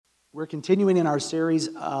We're continuing in our series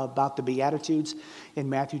about the Beatitudes in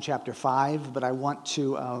Matthew chapter 5, but I want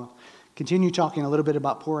to continue talking a little bit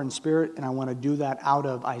about poor in spirit, and I want to do that out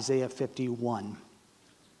of Isaiah 51.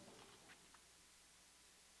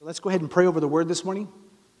 Let's go ahead and pray over the word this morning.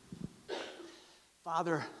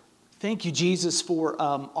 Father, thank you, Jesus, for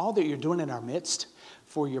all that you're doing in our midst,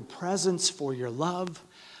 for your presence, for your love,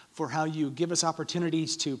 for how you give us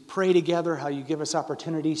opportunities to pray together, how you give us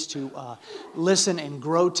opportunities to listen and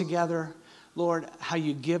grow together. Lord, how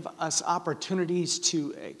you give us opportunities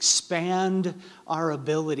to expand our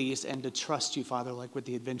abilities and to trust you, Father, like with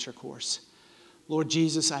the adventure course. Lord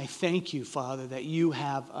Jesus, I thank you, Father, that you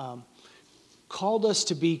have called us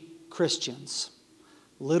to be Christians,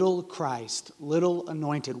 little Christ, little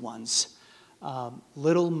anointed ones,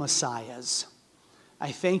 little Messiahs.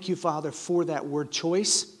 I thank you, Father, for that word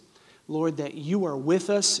choice. Lord, that you are with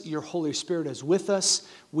us, your Holy Spirit is with us.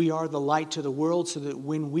 We are the light to the world so that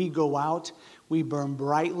when we go out, we burn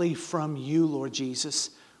brightly from you, Lord Jesus,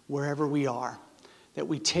 wherever we are. That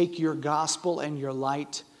we take your gospel and your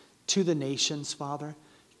light to the nations, Father,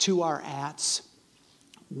 to our ats.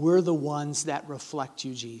 We're the ones that reflect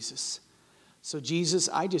you, Jesus. So, Jesus,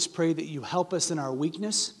 I just pray that you help us in our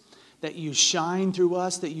weakness, that you shine through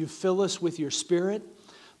us, that you fill us with your Spirit.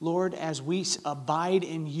 Lord, as we abide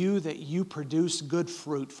in you, that you produce good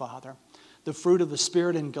fruit, Father. The fruit of the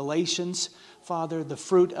Spirit in Galatians, Father, the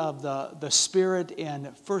fruit of the Spirit in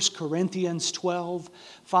 1 Corinthians 12.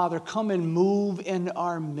 Father, come and move in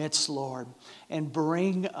our midst, Lord, and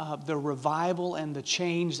bring the revival and the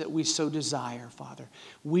change that we so desire, Father.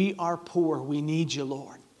 We are poor. We need you,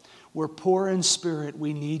 Lord. We're poor in spirit.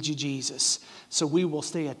 We need you, Jesus. So we will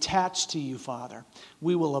stay attached to you, Father.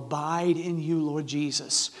 We will abide in you, Lord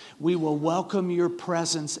Jesus. We will welcome your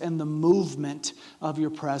presence and the movement of your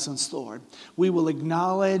presence, Lord. We will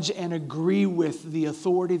acknowledge and agree with the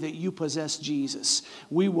authority that you possess, Jesus.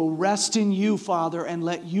 We will rest in you, Father, and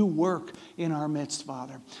let you work in our midst,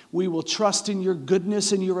 Father. We will trust in your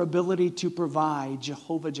goodness and your ability to provide,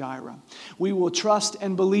 Jehovah Jireh. We will trust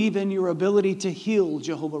and believe in your ability to heal,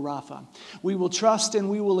 Jehovah Rapha. We will trust and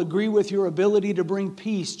we will agree with your ability to bring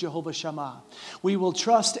peace, Jehovah Shammah. We will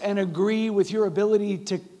trust and agree with your ability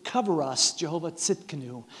to cover us, Jehovah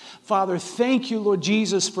Tzidkenu. Father, thank you, Lord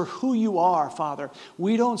Jesus, for who you are, Father.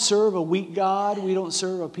 We don't serve a weak God. We don't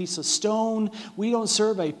serve a piece of stone. We don't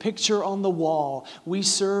serve a picture on the wall. We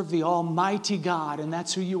serve the Almighty God, and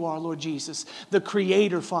that's who you are, Lord Jesus. The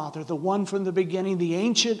Creator, Father, the one from the beginning, the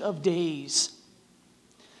Ancient of Days.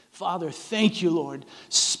 Father, thank you, Lord.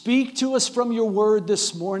 Speak to us from your word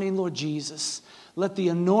this morning, Lord Jesus. Let the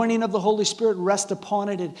anointing of the Holy Spirit rest upon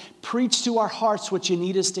it and preach to our hearts what you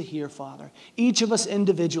need us to hear, Father. Each of us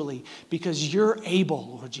individually, because you're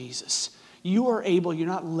able, Lord Jesus. You are able. You're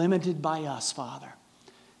not limited by us, Father.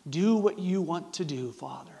 Do what you want to do,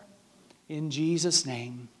 Father. In Jesus'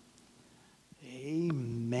 name,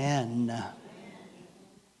 amen.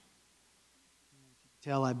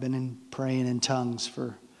 Tell I've been praying in tongues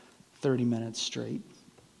for 30 minutes straight.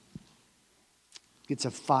 Gets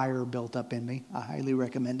a fire built up in me. I highly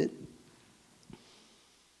recommend it.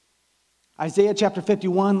 Isaiah chapter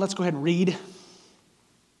 51, let's go ahead and read.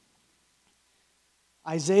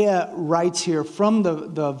 Isaiah writes here from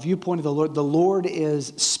the viewpoint of the Lord. The Lord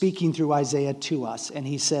is speaking through Isaiah to us, and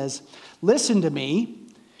he says, "Listen to me,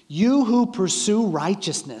 you who pursue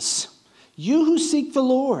righteousness, you who seek the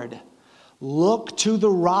Lord. Look to the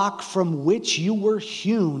rock from which you were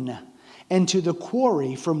hewn, and to the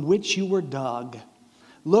quarry from which you were dug.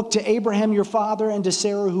 Look to Abraham your father and to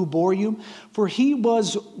Sarah who bore you, for he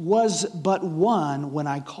was but one when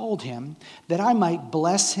I called him, that I might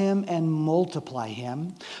bless him and multiply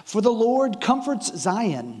him. For the Lord comforts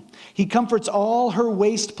Zion. He comforts all her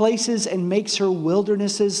waste places and makes her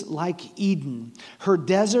wildernesses like Eden, her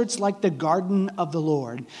deserts like the garden of the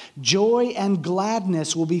Lord. Joy and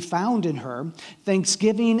gladness will be found in her,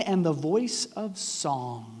 thanksgiving and the voice of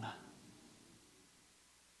song."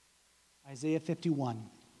 Isaiah 51.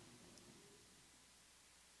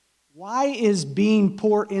 Why is being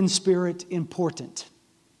poor in spirit important?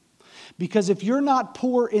 Because if you're not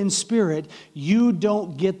poor in spirit, you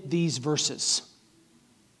don't get these verses.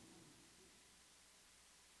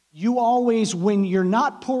 You always, when you're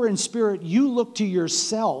not poor in spirit, you look to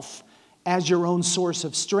yourself as your own source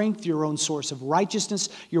of strength, your own source of righteousness,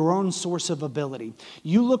 your own source of ability.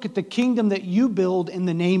 You look at the kingdom that you build in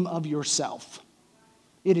the name of yourself.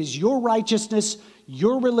 It is your righteousness,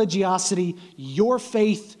 your religiosity, your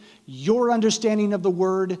faith, your understanding of the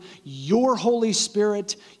Word, your Holy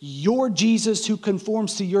Spirit, your Jesus who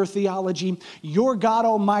conforms to your theology, your God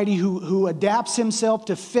Almighty who adapts himself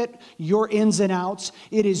to fit your ins and outs.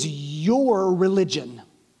 It is your religion.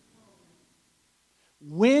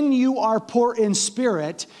 When you are poor in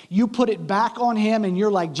spirit, you put it back on him and you're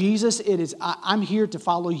like, Jesus, I'm here to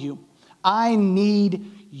follow you. I need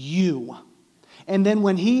you. And then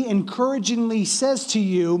when he encouragingly says to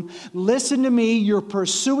you, listen to me, you're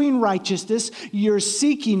pursuing righteousness, you're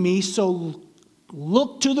seeking me, so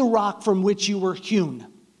look to the rock from which you were hewn.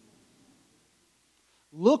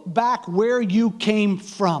 Look back where you came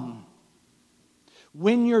from.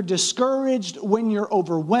 When you're discouraged, when you're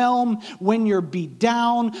overwhelmed, when you're beat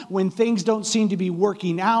down, when things don't seem to be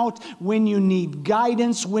working out, when you need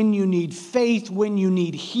guidance, when you need faith, when you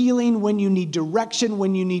need healing, when you need direction,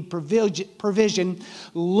 when you need provision,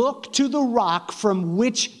 look to the rock from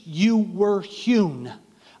which you were hewn.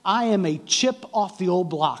 I am a chip off the old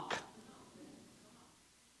block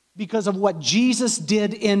because of what Jesus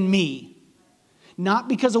did in me. Not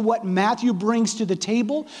because of what Matthew brings to the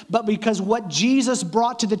table, but because what Jesus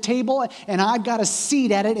brought to the table, and I've got a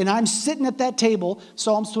seat at it, and I'm sitting at that table,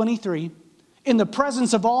 Psalms 23, in the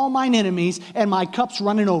presence of all mine enemies, and my cup's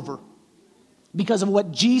running over because of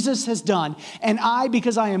what Jesus has done. And I,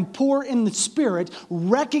 because I am poor in the spirit,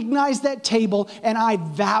 recognize that table, and I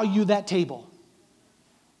value that table.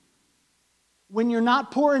 When you're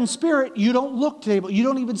not poor in spirit, you don't look at the table. You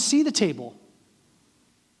don't even see the table.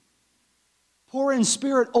 Poor in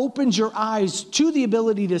spirit opens your eyes to the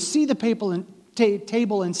ability to see the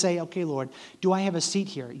table and say, okay, Lord, do I have a seat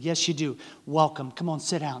here? Yes, you do. Welcome. Come on,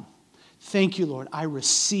 sit down. Thank you, Lord. I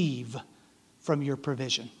receive from your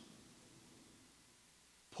provision.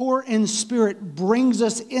 Poor in spirit brings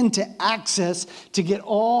us into access to get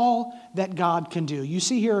all that God can do. You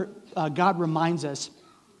see here, God reminds us,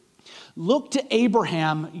 look to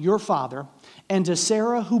Abraham, your father, and to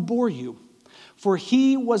Sarah who bore you. For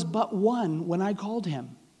he was but one when I called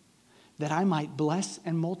him, that I might bless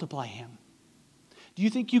and multiply him. Do you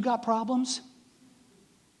think you got problems?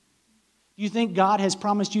 Do you think God has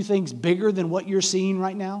promised you things bigger than what you're seeing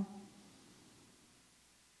right now?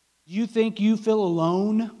 Do you think you feel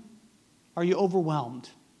alone? Are you overwhelmed?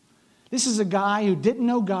 This is a guy who didn't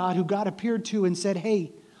know God, who God appeared to and said,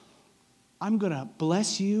 hey, I'm going to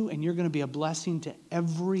bless you and you're going to be a blessing to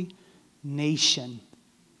every nation.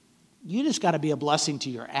 You just got to be a blessing to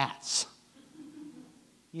your ass,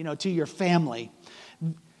 to your family.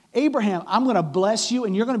 Abraham, I'm going to bless you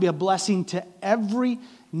and you're going to be a blessing to every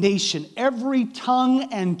nation. Every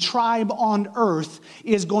tongue and tribe on earth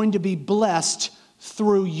is going to be blessed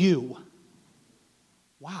through you.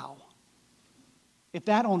 Wow. If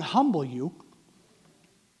that don't humble you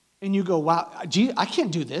and you go, wow, gee, I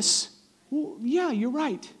can't do this. Well, yeah, you're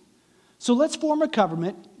right. So let's form a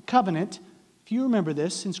covenant. If you remember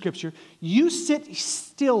this in Scripture, you sit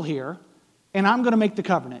still here, and I'm going to make the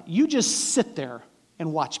covenant. You just sit there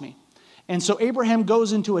and watch me. And so Abraham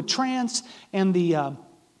goes into a trance, and the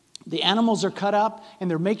animals are cut up, and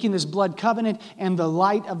they're making this blood covenant, and the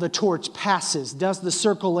light of the torch passes, does the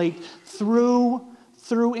circulate through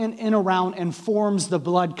and around and forms the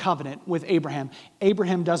blood covenant with Abraham.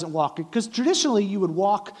 Abraham doesn't walk it because traditionally you would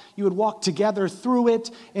walk together through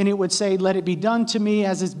it, and it would say, let it be done to me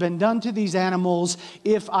as it's been done to these animals.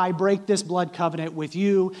 If I break this blood covenant with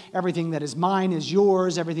you, everything that is mine is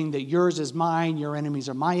yours, everything that yours is mine, your enemies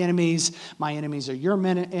are my enemies are your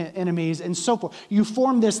enemies, and so forth. You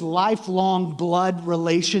form this lifelong blood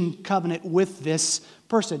relation covenant with this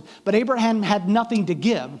person. But Abraham had nothing to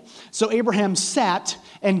give. So Abraham sat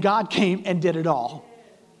and God came and did it all.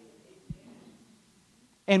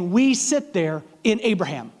 And we sit there in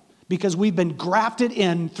Abraham because we've been grafted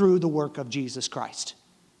in through the work of Jesus Christ.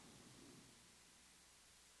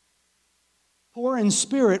 Poor in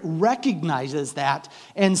spirit recognizes that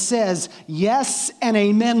and says, yes and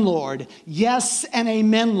amen, Lord. Yes and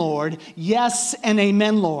amen, Lord. Yes and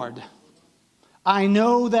amen, Lord. I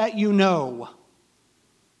know that you know.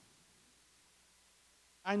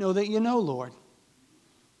 I know that you know, Lord.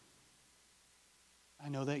 I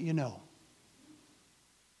know that you know.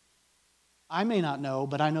 I may not know,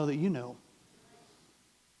 but I know that you know.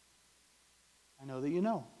 I know that you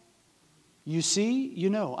know. You see,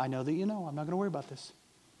 you know. I know that you know. I'm not going to worry about this.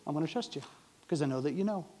 I'm going to trust you because I know that you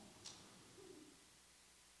know.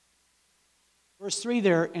 Verse 3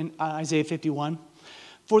 there in Isaiah 51.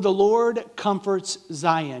 For the Lord comforts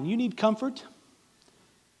Zion. You need comfort?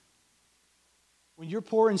 When you're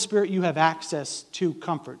poor in spirit, you have access to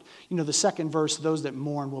comfort. The second verse, those that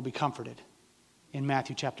mourn will be comforted. In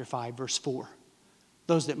Matthew chapter 5, verse 4.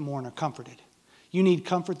 Those that mourn are comforted. You need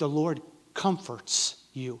comfort. The Lord comforts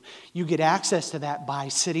you. You get access to that by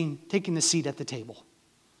taking the seat at the table.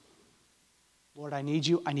 Lord, I need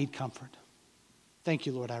you. I need comfort. Thank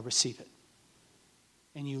you, Lord, I receive it.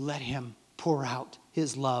 And you let him pour out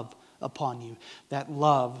his love upon you. That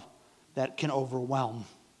love that can overwhelm.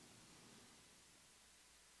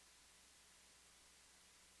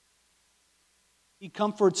 He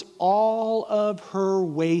comforts all of her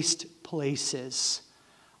waste places.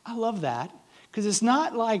 I love that. Because it's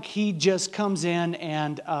not like he just comes in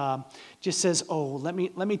and just says, oh, let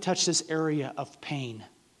me touch this area of pain.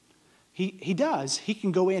 He does. He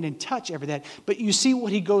can go in and touch everything. But you see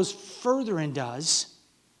what he goes further and does.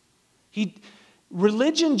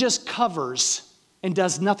 Religion just covers and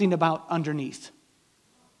does nothing about underneath.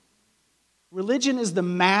 Religion is the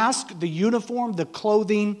mask, the uniform, the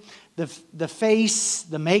clothing, the face,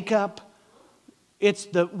 the makeup. It's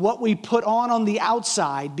what we put on the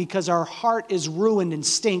outside because our heart is ruined and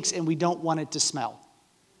stinks and we don't want it to smell.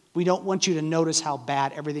 We don't want you to notice how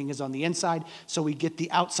bad everything is on the inside, so we get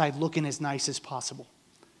the outside looking as nice as possible.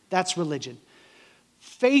 That's religion.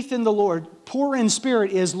 Faith in the Lord, poor in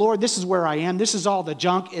spirit, is, Lord, this is where I am. This is all the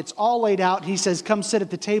junk. It's all laid out. He says, come sit at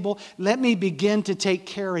the table. Let me begin to take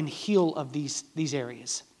care and heal of these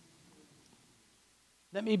areas.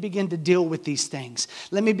 Let me begin to deal with these things.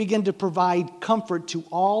 Let me begin to provide comfort to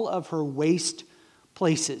all of her waste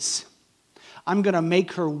places. I'm going to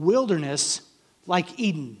make her wilderness like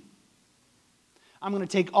Eden. I'm going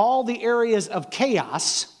to take all the areas of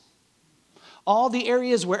chaos, all the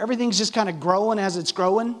areas where everything's just kind of growing as it's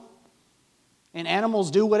growing, and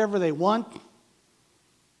animals do whatever they want,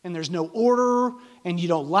 and there's no order, and you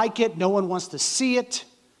don't like it, no one wants to see it,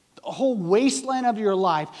 the whole wasteland of your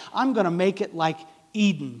life, I'm going to make it like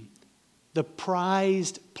Eden, the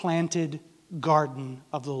prized, planted garden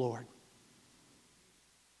of the Lord.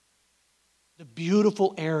 The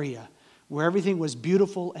beautiful area where everything was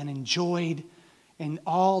beautiful and enjoyed, and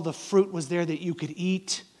all the fruit was there that you could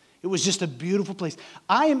eat. It was just a beautiful place.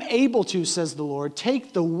 I am able to, says the Lord,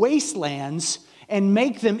 take the wastelands and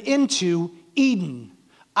make them into Eden.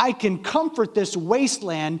 I can comfort this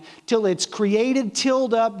wasteland till it's created,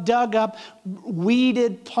 tilled up, dug up,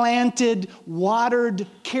 weeded, planted, watered,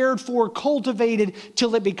 cared for, cultivated,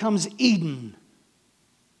 till it becomes Eden.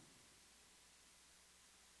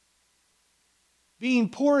 Being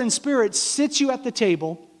poor in spirit sits you at the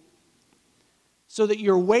table so that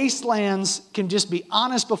your wastelands can just be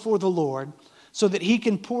honest before the Lord, so that he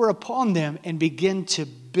can pour upon them and begin to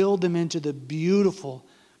build them into the beautiful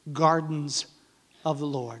gardens of the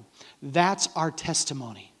Lord. That's our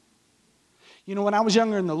testimony. You know, when I was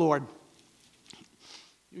younger in the Lord,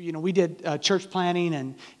 you know, we did church planning,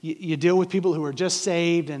 and you deal with people who are just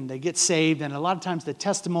saved and they get saved, and a lot of times the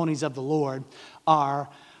testimonies of the Lord are,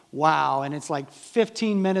 wow, and it's like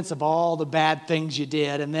 15 minutes of all the bad things you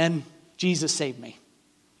did, and then Jesus saved me.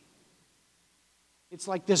 It's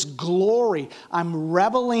like this glory. I'm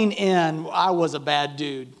reveling in, I was a bad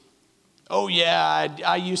dude. Oh yeah,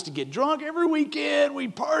 I used to get drunk every weekend. We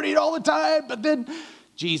partied all the time, but then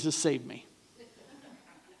Jesus saved me.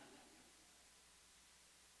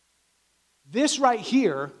 This right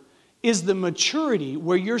here is the maturity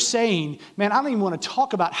where you're saying, man, I don't even want to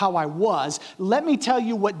talk about how I was. Let me tell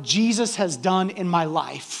you what Jesus has done in my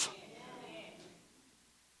life.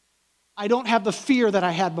 I don't have the fear that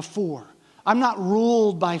I had before. I'm not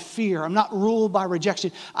ruled by fear. I'm not ruled by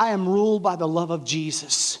rejection. I am ruled by the love of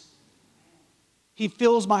Jesus. He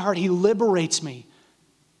fills my heart. He liberates me.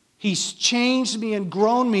 He's changed me and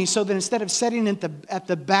grown me so that instead of sitting at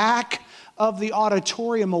the back of the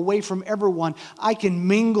auditorium away from everyone, I can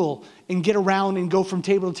mingle and get around and go from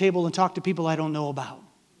table to table and talk to people I don't know about.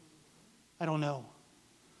 I don't know.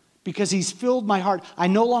 Because he's filled my heart. I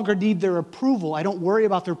no longer need their approval. I don't worry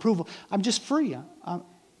about their approval. I'm just free.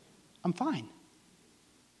 I'm fine.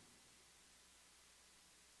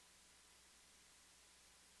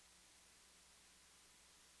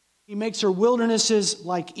 He makes her wildernesses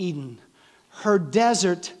like Eden, her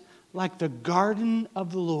desert like the garden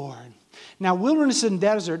of the Lord. Now, wilderness and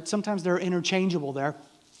desert, sometimes they're interchangeable there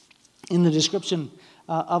in the description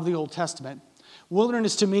of the Old Testament.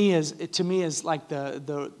 Wilderness to me is like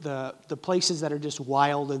the places that are just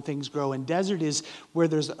wild and things grow. And desert is where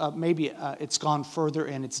there's it's gone further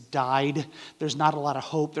and it's died. There's not a lot of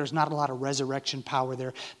hope. There's not a lot of resurrection power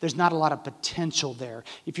there. There's not a lot of potential there.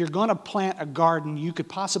 If you're going to plant a garden, you could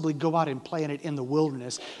possibly go out and plant it in the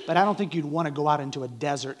wilderness. But I don't think you'd want to go out into a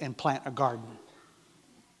desert and plant a garden.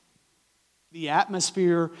 The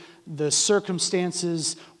atmosphere, the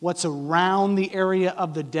circumstances, what's around the area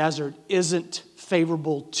of the desert isn't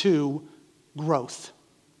favorable to growth,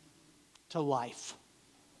 to life.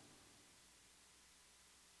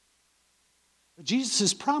 But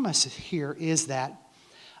Jesus' promise here is that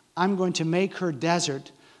I'm going to make her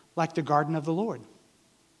desert like the garden of the Lord.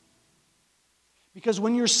 Because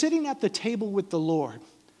when you're sitting at the table with the Lord,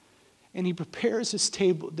 and He prepares this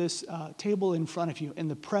table in front of you in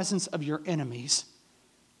the presence of your enemies,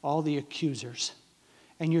 all the accusers,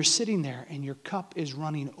 and you're sitting there and your cup is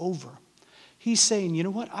running over, He's saying, you know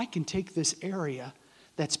what? I can take this area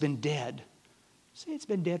that's been dead. Say it's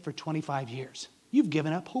been dead for 25 years. You've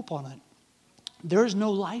given up hope on it. There's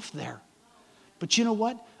no life there. But you know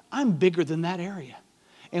what? I'm bigger than that area.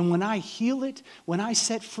 And when I heal it, when I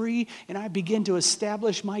set free and I begin to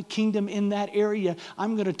establish my kingdom in that area,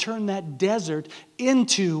 I'm going to turn that desert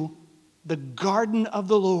into the garden of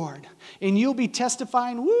the Lord. And you'll be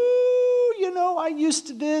testifying, woo, I used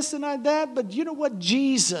to this and that, but you know what?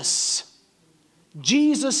 Jesus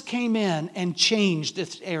came in and changed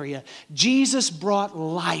this area. Jesus brought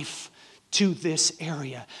life to this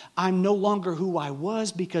area. I'm no longer who I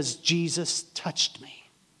was because Jesus touched me.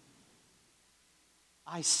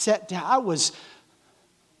 I sat down. I was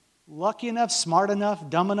lucky enough, smart enough,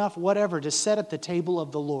 dumb enough, whatever, to sit at the table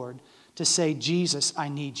of the Lord to say, Jesus, I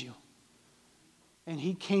need you. And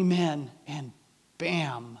He came in and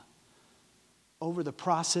bam, over the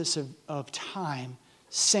process of time,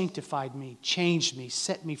 sanctified me, changed me,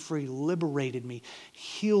 set me free, liberated me,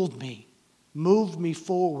 healed me, moved me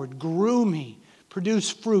forward, grew me,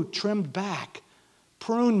 produced fruit, trimmed back,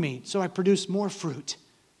 pruned me so I produced more fruit.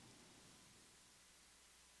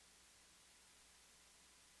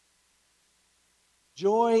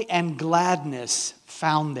 Joy and gladness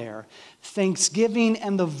found there. Thanksgiving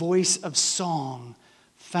and the voice of song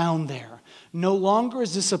found there. No longer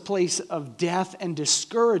is this a place of death and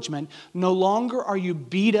discouragement. No longer are you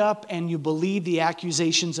beat up and you believe the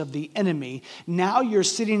accusations of the enemy. Now you're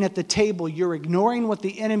sitting at the table. You're ignoring what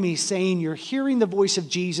the enemy is saying. You're hearing the voice of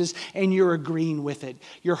Jesus and you're agreeing with it.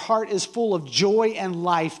 Your heart is full of joy and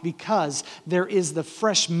life because there is the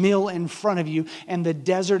fresh meal in front of you and the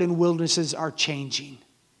desert and wildernesses are changing.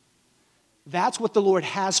 That's what the Lord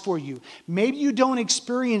has for you. Maybe you don't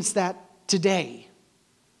experience that today.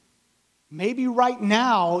 Maybe right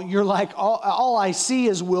now you're like, all I see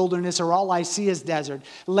is wilderness or all I see is desert.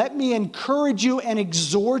 Let me encourage you and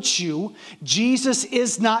exhort you. Jesus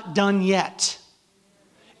is not done yet.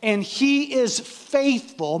 And He is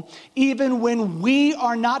faithful. Even when we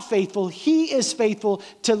are not faithful, He is faithful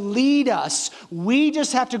to lead us. We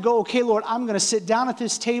just have to go, okay, Lord, I'm going to sit down at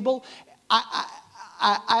this table.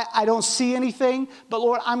 I don't see anything, but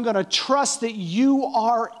Lord, I'm going to trust that You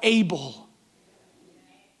are able.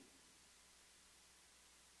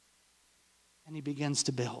 And He begins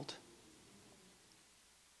to build.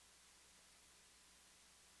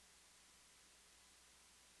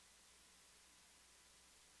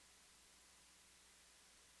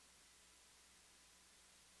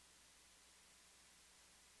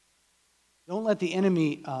 Don't let the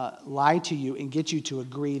enemy lie to you and get you to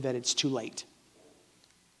agree that it's too late.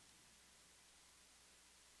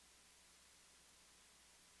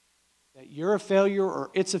 That you're a failure or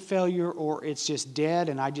it's a failure or it's just dead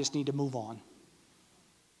and I just need to move on.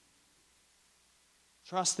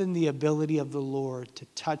 Trust in the ability of the Lord to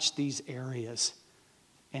touch these areas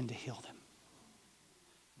and to heal them.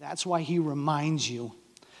 That's why He reminds you,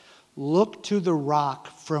 look to the rock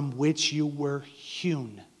from which you were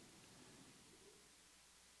hewn.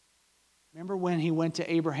 Remember when He went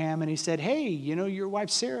to Abraham and He said, hey, your wife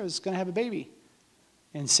Sarah is going to have a baby.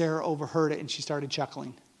 And Sarah overheard it and she started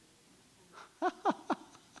chuckling.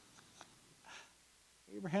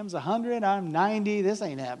 Abraham's 100, I'm 90, this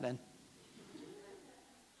ain't happening.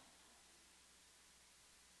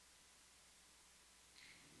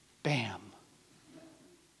 Bam.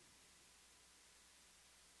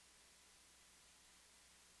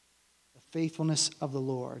 The faithfulness of the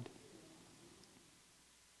Lord.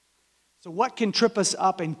 So what can trip us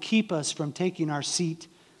up and keep us from taking our seat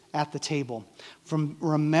at the table? From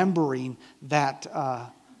remembering that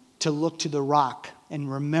to look to the rock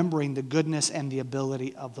and remembering the goodness and the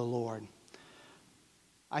ability of the Lord.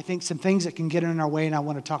 I think some things that can get in our way, and I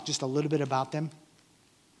want to talk just a little bit about them.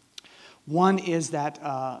 One is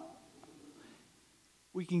that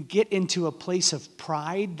we can get into a place of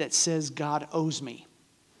pride that says God owes me.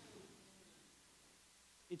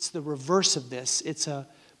 It's the reverse of this. It's a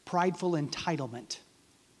prideful entitlement.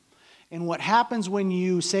 And what happens when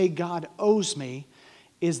you say God owes me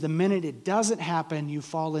is the minute it doesn't happen, you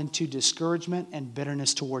fall into discouragement and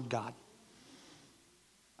bitterness toward God.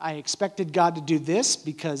 I expected God to do this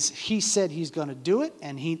because He said He's going to do it,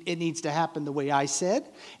 and it needs to happen the way I said.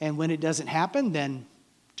 And when it doesn't happen, then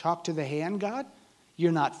Talk to the hand, God.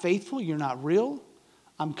 You're not faithful. You're not real.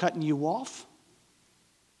 I'm cutting you off.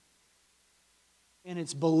 And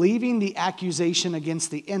it's believing the accusation against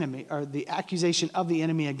the enemy, or the accusation of the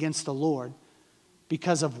enemy against the Lord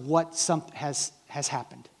because of what has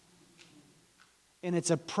happened. And it's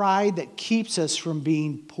a pride that keeps us from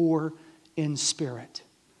being poor in spirit.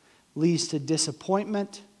 Leads to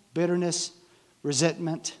disappointment, bitterness,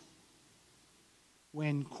 resentment,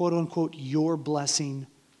 when, quote unquote, your blessing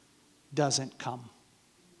doesn't come.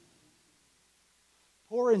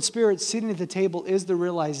 Poor in spirit, sitting at the table, is the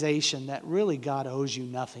realization that really God owes you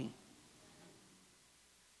nothing.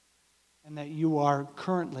 And that you are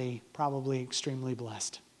currently probably extremely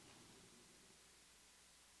blessed.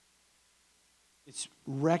 It's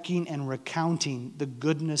recking and recounting the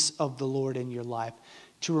goodness of the Lord in your life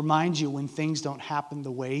to remind you when things don't happen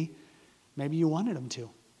the way maybe you wanted them to.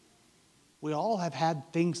 We all have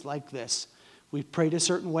had things like this. We've prayed a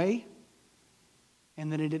certain way,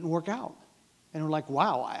 and then it didn't work out. And we're like,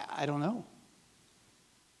 wow, I don't know.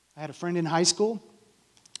 I had a friend in high school,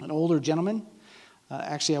 an older gentleman.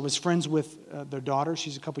 Actually, I was friends with their daughter.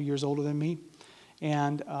 She's a couple years older than me.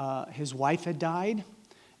 And his wife had died.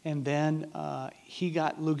 And then he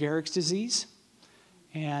got Lou Gehrig's disease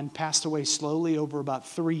and passed away slowly over about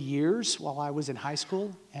 3 years while I was in high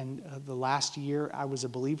school. And the last year, I was a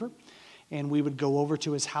believer. And we would go over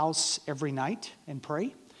to his house every night and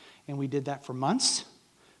pray. And we did that for months,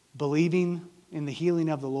 believing in the healing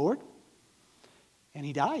of the Lord. And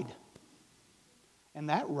he died. And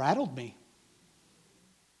that rattled me.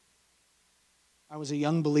 I was a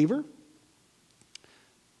young believer.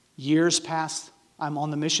 Years passed. I'm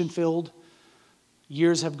on the mission field.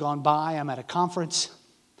 Years have gone by. I'm at a conference.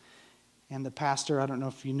 And the pastor, I don't know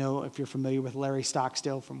if you're familiar with Larry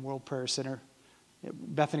Stockstill from World Prayer Center,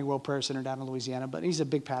 Bethany World Prayer Center down in Louisiana, but he's a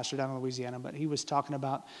big pastor down in Louisiana. But he was talking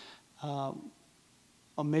about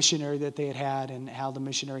a missionary that they had and how the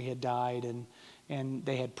missionary had died, and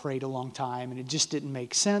they had prayed a long time, and it just didn't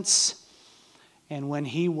make sense. And when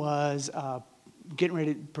he was getting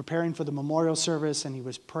ready, preparing for the memorial service, and he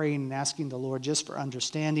was praying and asking the Lord just for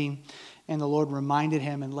understanding, and the Lord reminded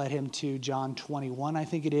him and led him to John 21, I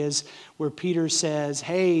think it is, where Peter says,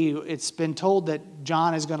 hey, it's been told that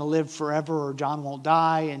John is going to live forever or John won't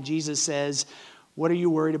die, and Jesus says, what are you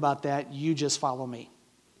worried about that? You just follow me.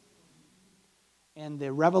 And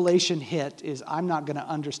the revelation hit is I'm not going to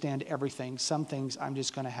understand everything. Some things I'm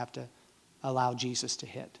just going to have to allow Jesus to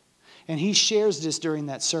hit. And he shares this during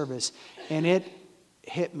that service, and it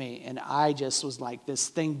hit me, and I just was like, this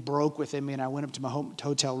thing broke within me, and I went up to my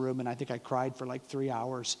hotel room, and I think I cried for like 3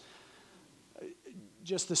 hours.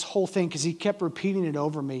 Just this whole thing, because he kept repeating it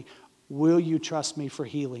over me. Will you trust me for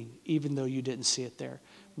healing, even though you didn't see it there?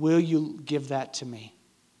 Will you give that to me?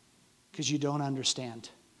 Because you don't understand.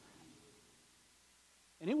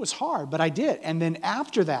 And it was hard, but I did. And then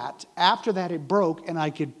after that it broke, and I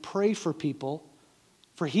could pray for people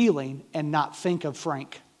for healing and not think of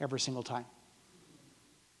Frank every single time.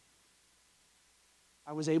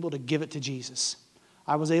 I was able to give it to Jesus.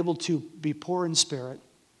 I was able to be poor in spirit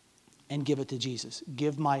and give it to Jesus.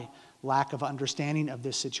 Give my lack of understanding of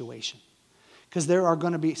this situation. Because there are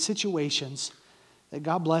going to be situations that,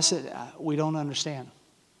 God bless it, we don't understand.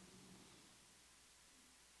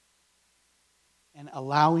 And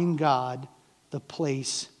allowing God the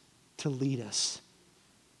place to lead us,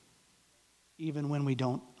 even when we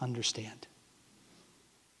don't understand.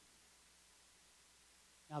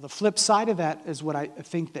 Now, the flip side of that is what I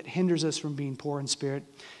think that hinders us from being poor in spirit,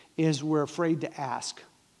 is we're afraid to ask.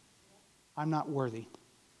 I'm not worthy.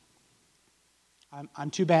 I'm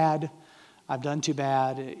too bad. I've done too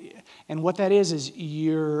bad. And what that is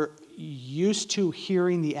you're used to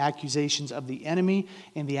hearing the accusations of the enemy,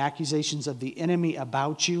 and the accusations of the enemy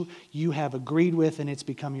about you, you have agreed with, and it's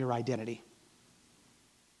become your identity.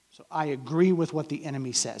 So I agree with what the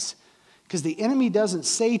enemy says. Because the enemy doesn't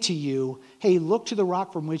say to you, hey, look to the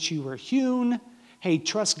rock from which you were hewn. Hey,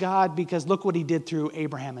 trust God because look what he did through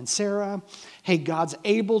Abraham and Sarah. Hey, God's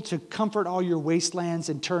able to comfort all your wastelands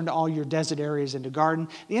and turn all your desert areas into garden.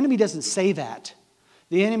 The enemy doesn't say that.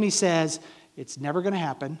 The enemy says, it's never going to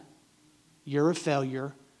happen. You're a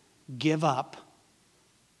failure. Give up.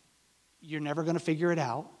 You're never going to figure it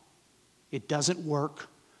out. It doesn't work.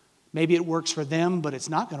 Maybe it works for them, but it's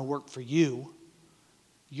not going to work for you.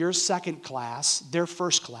 You're second class, they're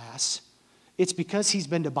first class. It's because he's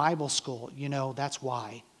been to Bible school. That's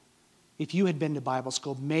why. If you had been to Bible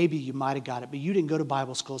school, maybe you might have got it, but you didn't go to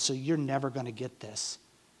Bible school, so you're never going to get this.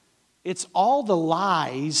 It's all the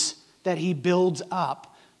lies that he builds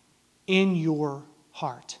up in your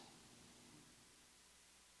heart.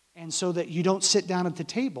 And so that you don't sit down at the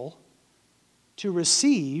table to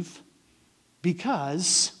receive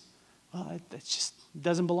because, well, it just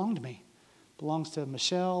doesn't belong to me. It belongs to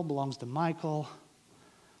Michelle, belongs to Michael,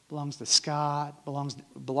 belongs to Scott, belongs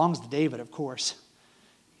to David, of course,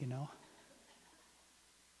 you know.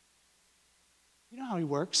 You know how he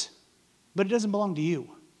works, but it doesn't belong to you.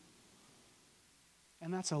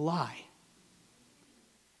 And that's a lie.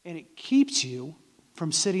 And it keeps you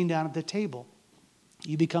from sitting down at the table.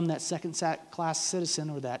 You become that second-class citizen,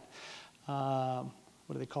 or that,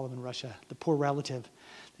 what do they call them in Russia? The poor relative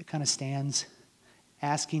that kind of stands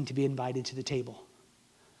asking to be invited to the table.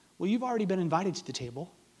 Well, you've already been invited to the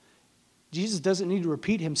table. Jesus doesn't need to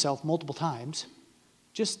repeat himself multiple times.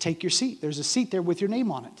 Just take your seat. There's a seat there with your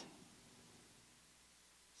name on it.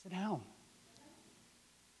 Sit down.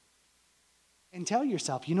 And tell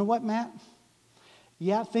yourself, you know what, Matt?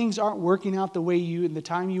 Yeah, things aren't working out the way you, in the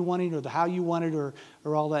time you wanted, or the how you wanted, or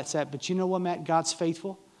all that set. But you know what, Matt? God's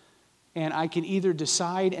faithful. And I can either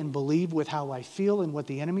decide and believe with how I feel and what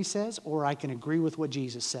the enemy says, or I can agree with what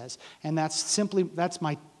Jesus says. And that's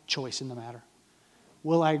my choice in the matter.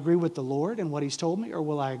 Will I agree with the Lord and what he's told me, or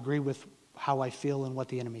will I agree with how I feel and what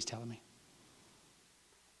the enemy's telling me?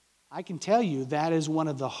 I can tell you that is one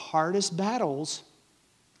of the hardest battles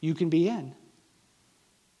you can be in.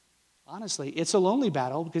 Honestly, it's a lonely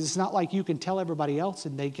battle because it's not like you can tell everybody else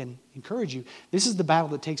and they can encourage you. This is the battle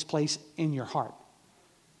that takes place in your heart.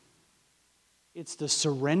 It's the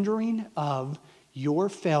surrendering of your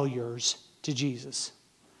failures to Jesus.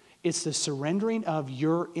 It's the surrendering of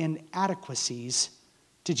your inadequacies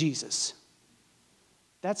to Jesus.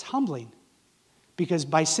 That's humbling because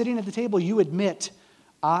by sitting at the table, you admit,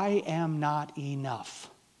 I am not enough.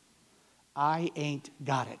 I ain't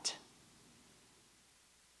got it.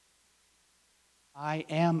 I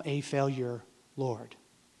am a failure, Lord.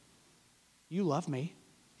 You love me,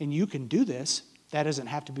 and you can do this. That doesn't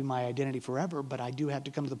have to be my identity forever, but I do have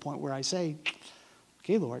to come to the point where I say,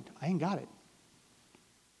 okay, Lord, I ain't got it.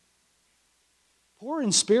 Poor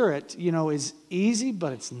in spirit, is easy,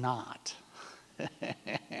 but it's not.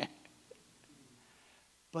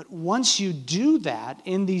 But once you do that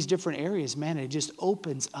in these different areas, man, it just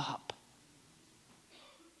opens up.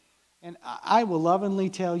 And I will lovingly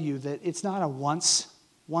tell you that it's not a once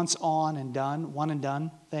on and done, one and done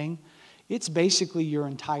thing. It's basically your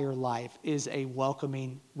entire life is a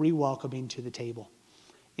re-welcoming to the table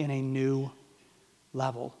in a new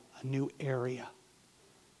level, a new area.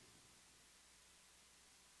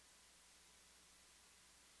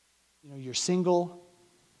 You're single,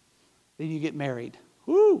 then you get married.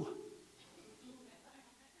 Woo!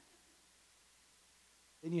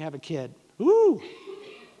 Then you have a kid. Woo!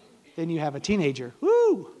 Then you have a teenager.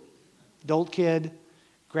 Woo! Adult kid,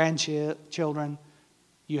 grandchildren.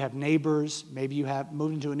 You have neighbors. Maybe you have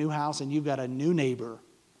moved into a new house and you've got a new neighbor,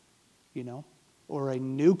 or a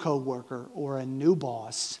new coworker or a new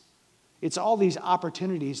boss. It's all these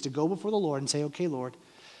opportunities to go before the Lord and say, okay, Lord,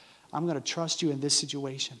 I'm going to trust you in this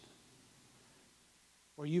situation.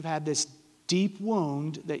 Or you've had this deep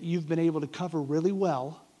wound that you've been able to cover really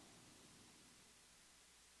well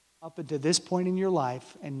up until this point in your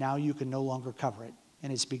life, and now you can no longer cover it.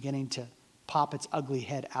 And it's beginning to pop its ugly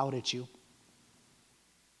head out at you.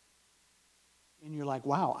 And you're like,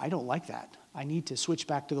 wow, I don't like that. I need to switch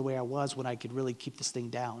back to the way I was when I could really keep this thing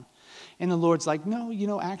down. And the Lord's like,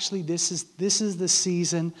 no, actually this is the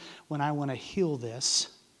season when I want to heal this.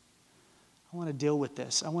 I want to deal with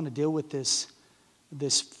this. I want to deal with this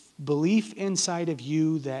belief inside of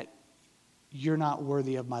you that you're not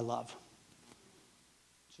worthy of my love.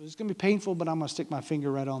 So it's going to be painful, but I'm going to stick my finger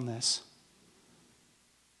right on this.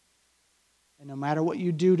 And no matter what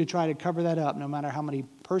you do to try to cover that up, no matter how many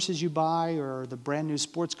purses you buy or the brand new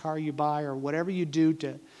sports car you buy or whatever you do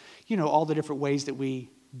to, all the different ways that we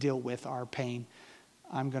deal with our pain,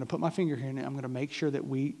 I'm going to put my finger here and I'm going to make sure that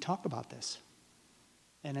we talk about this.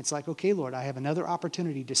 And it's like, okay, Lord, I have another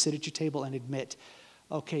opportunity to sit at your table and admit,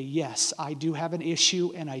 okay, yes, I do have an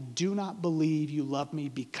issue and I do not believe you love me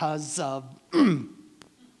because of...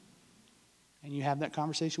 And you have that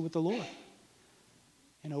conversation with the Lord.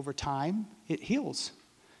 And over time, it heals.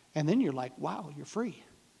 And then you're like, wow, you're free.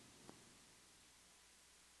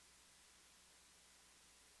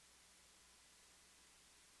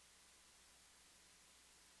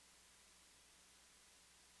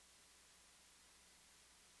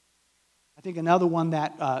 I think another one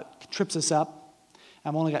that trips us up,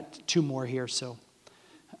 I've only got two more here, so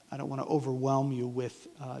I don't want to overwhelm you with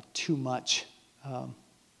too much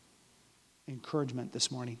encouragement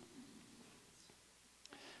this morning.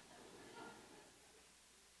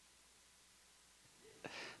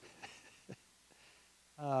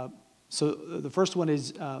 So the first one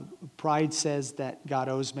is pride says that God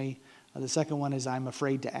owes me. The second one is I'm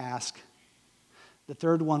afraid to ask. The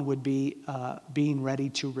third one would be being ready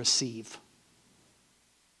to receive.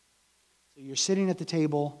 So you're sitting at the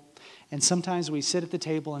table, and sometimes we sit at the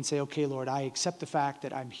table and say, okay, Lord, I accept the fact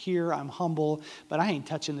that I'm here, I'm humble, but I ain't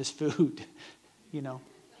touching this food, you know.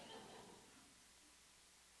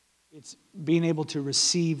 It's being able to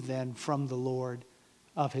receive then from the Lord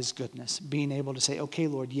of his goodness. Being able to say, okay,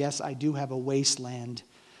 Lord, yes, I do have a wasteland.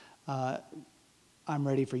 I'm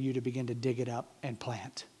ready for you to begin to dig it up and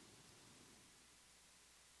plant.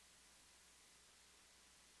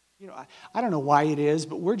 You know, I don't know why it is,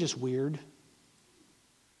 but we're just weird.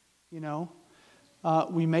 You know,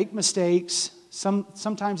 we make mistakes.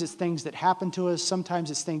 Sometimes it's things that happen to us.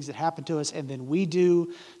 Sometimes it's things that happen to us and then we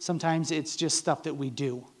do. Sometimes it's just stuff that we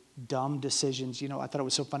do. Dumb decisions. You know, I thought it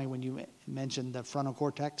was so funny when you mentioned the frontal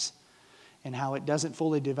cortex and how it doesn't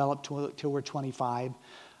fully develop till we're 25.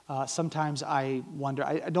 Sometimes I wonder,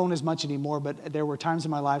 I don't as much anymore, but there were times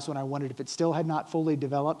in my life when I wondered if it still had not fully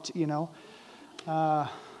developed, you know.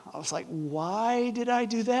 I was like, why did I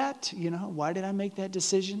do that? You know, why did I make that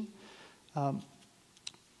decision?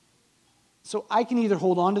 So I can either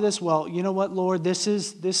hold on to this, well, you know what, Lord, this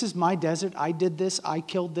is my desert. I did this. I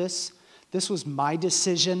killed this. This was my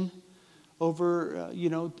decision over,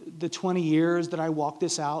 the 20 years that I walked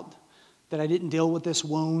this out, that I didn't deal with this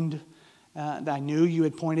wound. That I knew you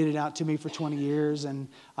had pointed it out to me for 20 years, and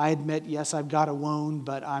I admit, yes, I've got a wound,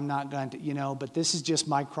 but I'm not going to, but this is just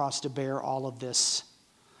my cross to bear all of this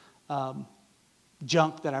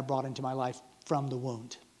junk that I brought into my life from the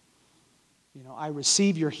wound. You know, I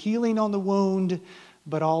receive your healing on the wound,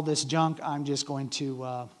 but all this junk I'm just going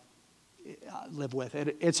to live with.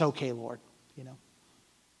 It's okay, Lord,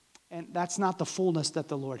 And that's not the fullness that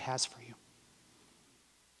the Lord has for you.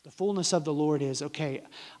 The fullness of the Lord is, okay,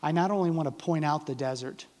 I not only want to point out the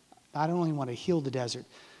desert, I don't only want to heal the desert,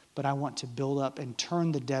 but I want to build up and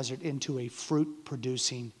turn the desert into a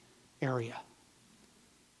fruit-producing area.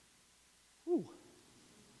 Ooh.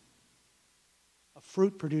 A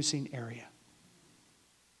fruit-producing area.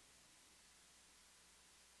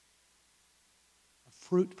 A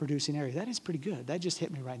fruit-producing area. That is pretty good. That just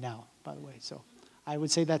hit me right now, by the way. So I would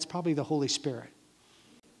say that's probably the Holy Spirit.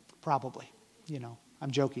 Probably, I'm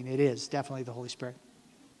joking. It is definitely the Holy Spirit.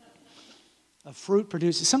 A fruit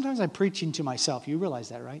producing. Sometimes I'm preaching to myself. You realize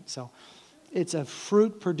that, right? So it's a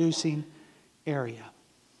fruit producing area.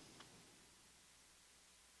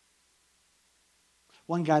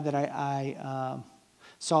 One guy that I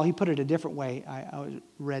saw, he put it a different way. I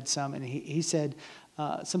read some, and he said,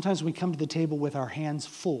 sometimes we come to the table with our hands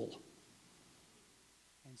full.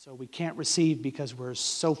 And so we can't receive because we're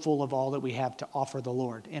so full of all that we have to offer the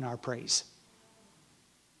Lord in our praise.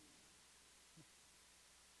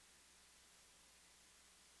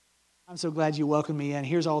 I'm so glad you welcomed me in.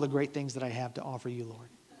 Here's all the great things that I have to offer you, Lord.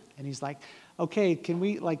 And he's like, okay, can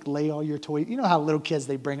we lay all your toys? You know how little kids,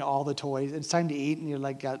 they bring all the toys. It's time to eat, and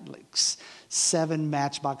you're got 7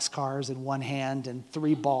 Matchbox cars in one hand and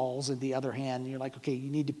 3 balls in the other hand. And you're like, okay, you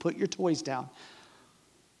need to put your toys down.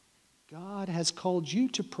 God has called you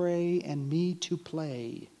to pray and me to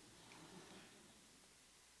play.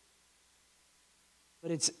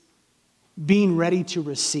 But it's being ready to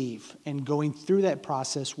receive and going through that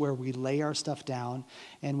process where we lay our stuff down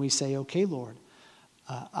and we say, okay, Lord,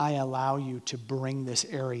 I allow you to bring this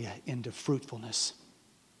area into fruitfulness.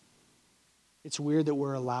 It's weird that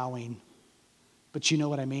we're allowing, but you know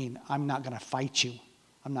what I mean. I'm not going to fight you.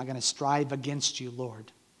 I'm not going to strive against you,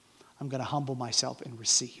 Lord. I'm going to humble myself and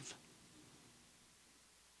receive.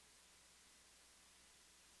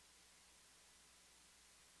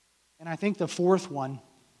 And I think the fourth one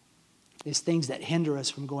is things that hinder us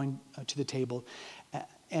from going to the table.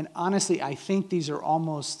 And honestly, I think these are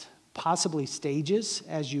almost possibly stages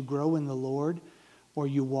as you grow in the Lord, or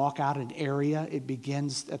you walk out an area. It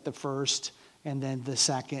begins at the first and then the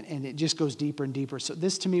second, and it just goes deeper and deeper. So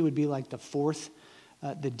this to me would be like the fourth,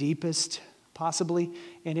 the deepest possibly,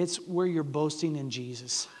 and it's where you're boasting in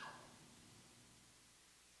Jesus.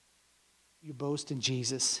 You boast in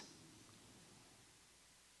Jesus.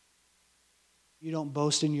 You don't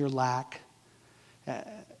boast in your lack.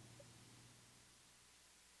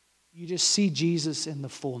 You just see Jesus in the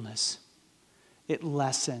fullness. It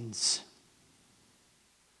lessens.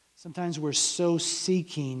 Sometimes we're so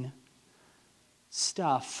seeking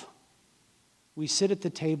stuff. We sit at the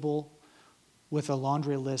table with a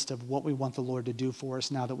laundry list of what we want the Lord to do for us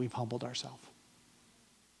now that we've humbled ourselves.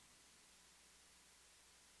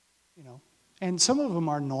 And some of them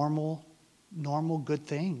are normal good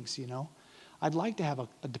things, I'd like to have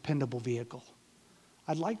a dependable vehicle.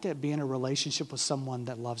 I'd like to be in a relationship with someone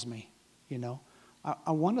that loves me, you know.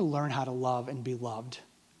 I want to learn how to love and be loved.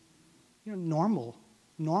 You know,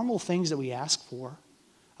 normal things that we ask for.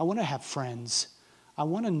 I want to have friends. I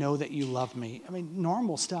want to know that you love me. I mean,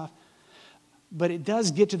 normal stuff. But it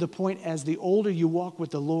does get to the point as the older you walk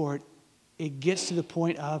with the Lord, it gets to the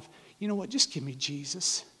point of, you know what, just give me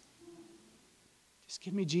Jesus. Just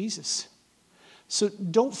give me Jesus. So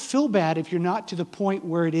don't feel bad if you're not to the point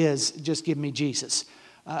where it is, just give me Jesus.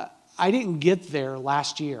 I didn't get there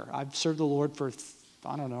last year. I've served the Lord for,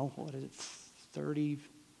 I don't know,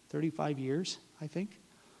 35 years, I think.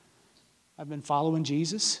 I've been following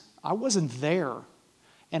Jesus. I wasn't there,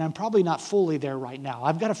 and I'm probably not fully there right now.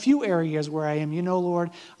 I've got a few areas where I am, you know,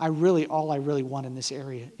 Lord, all I really want in this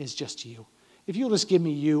area is just you. If you'll just give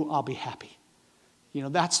me you, I'll be happy. You know,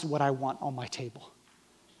 that's what I want on my table.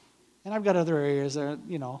 And I've got other areas that,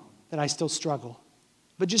 you know, that I still struggle.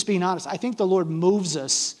 But just being honest, I think the Lord moves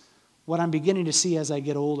us, what I'm beginning to see as I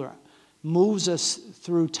get older, moves us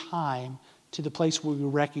through time to the place where we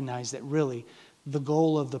recognize that really the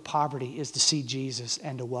goal of the poverty is to see Jesus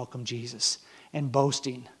and to welcome Jesus. And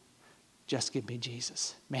boasting, just give me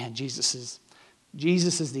Jesus. Man, Jesus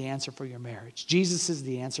is the answer for your marriage. Jesus is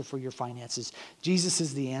the answer for your finances. Jesus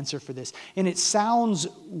is the answer for this. And it sounds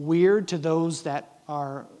weird to those that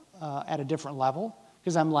are at a different level,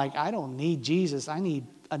 because I'm like, I don't need Jesus. I need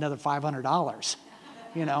another $500,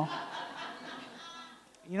 you know.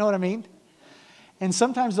 You know what I mean? And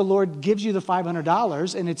sometimes the Lord gives you the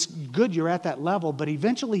 $500, and it's good you're at that level, but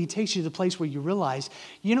eventually he takes you to the place where you realize,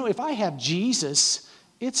 you know, if I have Jesus,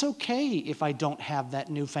 it's okay if I don't have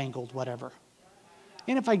that newfangled whatever.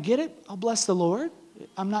 And if I get it, I'll bless the Lord.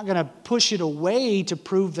 I'm not going to push it away to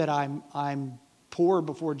prove that I'm poor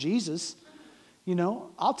before Jesus. You know,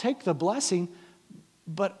 I'll take the blessing,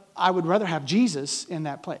 but I would rather have Jesus in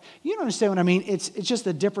that place. You don't understand what I mean? It's just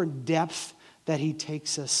a different depth that he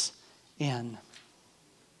takes us in.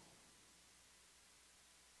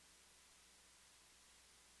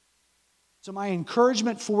 So my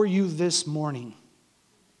encouragement for you this morning,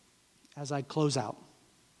 as I close out,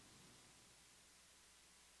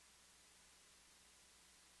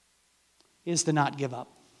 is to not give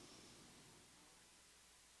up.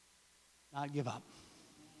 Not give up.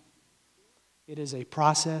 It is a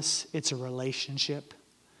process. It's a relationship.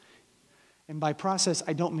 And by process,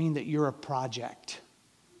 I don't mean that you're a project.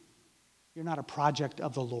 You're not a project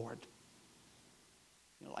of the Lord.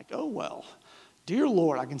 You're like, oh, well, dear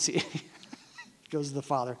Lord, I can see it. Goes to the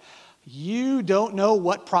Father. You don't know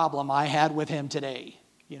what problem I had with him today.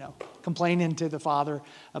 You know, complaining to the Father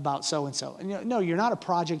about so-and-so. And no, you're not a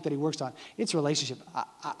project that he works on. It's a relationship.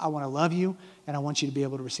 I want to love you, and I want you to be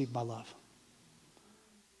able to receive my love.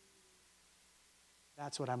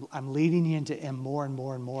 That's what I'm leading you into, and more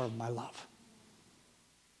of my love.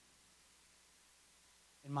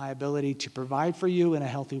 And my ability to provide for you in a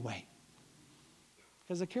healthy way.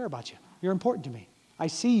 Because I care about you. You're important to me. I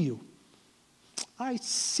see you. I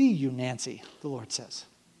see you, Nancy, the Lord says.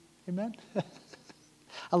 Amen?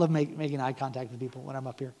 I love making eye contact with people when I'm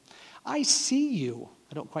up here. I see you.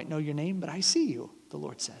 I don't quite know your name, but I see you, the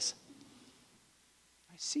Lord says.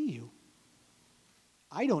 I see you.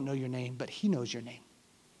 I don't know your name, but he knows your name.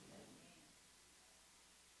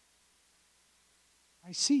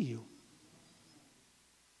 I see you.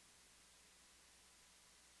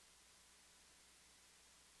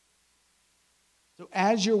 So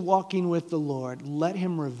as you're walking with the Lord, let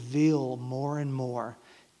him reveal more and more.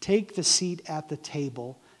 Take the seat at the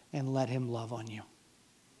table and let him love on you.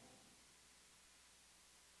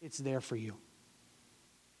 It's there for you.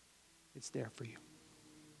 It's there for you.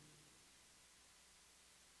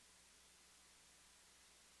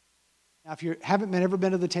 Now, if you haven't ever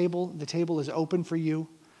been to the table is open for you.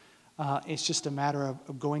 It's just a matter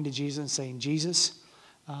of going to Jesus and saying, Jesus,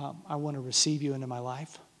 I want to receive you into my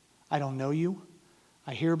life. I don't know you.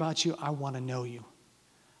 I hear about you. I want to know you.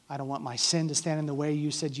 I don't want my sin to stand in the way.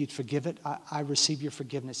 You said you'd forgive it. I receive your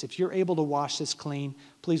forgiveness. If you're able to wash this clean,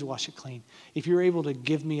 please wash it clean. If you're able to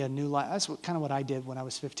give me a new life, that's kind of what I did when I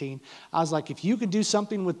was 15. I was like, if you can do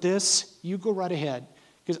something with this, you go right ahead,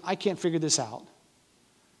 because I can't figure this out.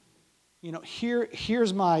 You know,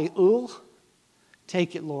 here's my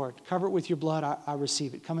take it, Lord. Cover it with your blood. I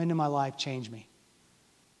receive it. Come into my life. Change me.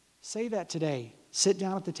 Say that today. Sit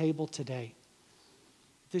down at the table today.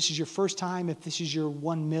 If this is your first time, if this is your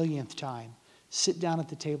 1 millionth time, sit down at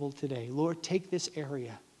the table today. Lord, take this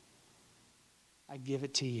area. I give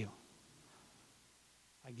it to you.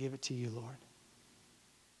 I give it to you, Lord.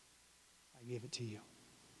 I give it to you.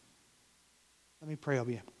 Let me pray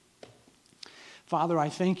over you. Father, I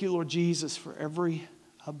thank you, Lord Jesus, for every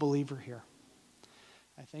believer here.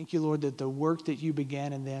 I thank you, Lord, that the work that you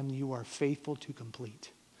began in them, you are faithful to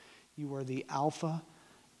complete. You are the Alpha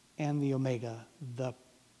and the Omega, the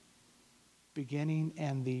beginning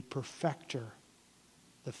and the perfecter,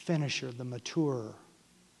 the finisher, the maturer.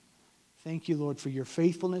 Thank you, Lord, for your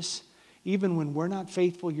faithfulness. Even when we're not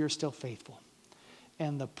faithful, you're still faithful.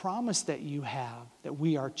 And the promise that you have, that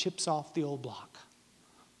we are chips off the old block.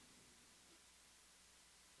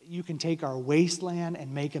 You can take our wasteland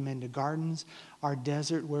and make them into gardens. Our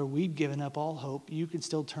desert where we've given up all hope, you can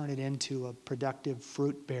still turn it into a productive,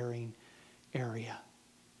 fruit-bearing area.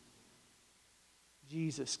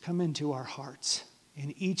 Jesus, come into our hearts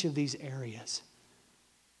in each of these areas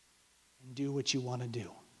and do what you want to do.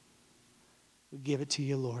 We give it to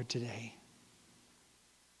you, Lord, today.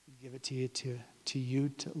 We give it to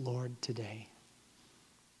you, Lord, today.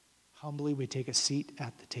 Humbly, we take a seat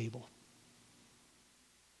at the table.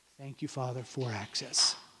 Thank you, Father, for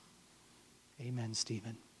access. Amen,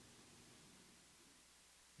 Stephen.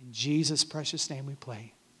 In Jesus' precious name we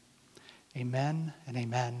pray. Amen and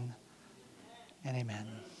amen and amen.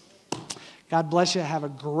 God bless you. Have a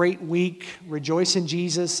great week. Rejoice in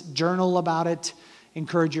Jesus. Journal about it.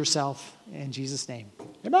 Encourage yourself. In Jesus' name.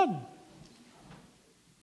 Amen.